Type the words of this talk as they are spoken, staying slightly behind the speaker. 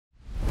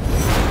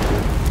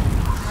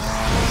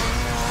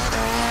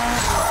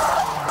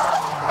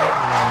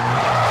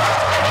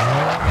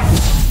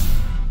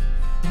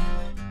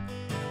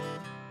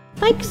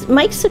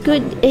Mike's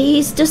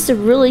he's just a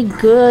really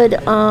good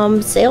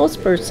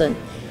salesperson.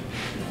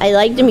 I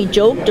liked him. He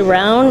joked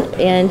around,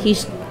 and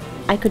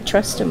I could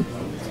trust him.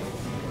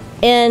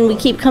 And we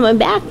keep coming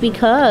back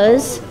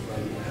because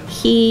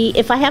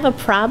if I have a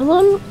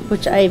problem,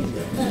 which I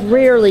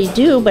rarely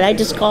do, but I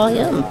just call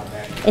him,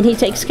 and he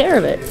takes care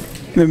of it.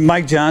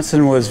 Mike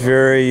Johnson was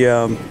very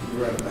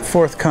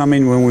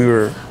forthcoming when we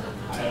were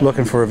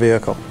looking for a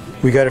vehicle.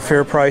 We got a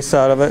fair price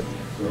out of it,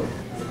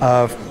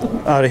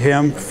 out of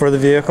him for the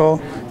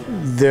vehicle.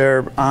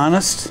 They're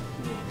honest,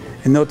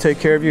 and they'll take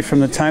care of you from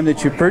the time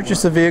that you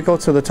purchase the vehicle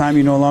to the time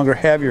you no longer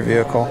have your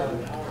vehicle.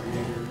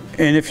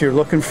 And if you're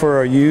looking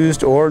for a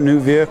used or new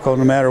vehicle,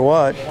 no matter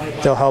what,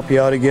 they'll help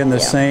you out again the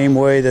same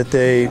way that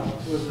they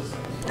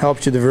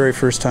helped you the very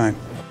first time.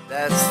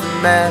 That's the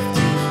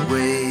math.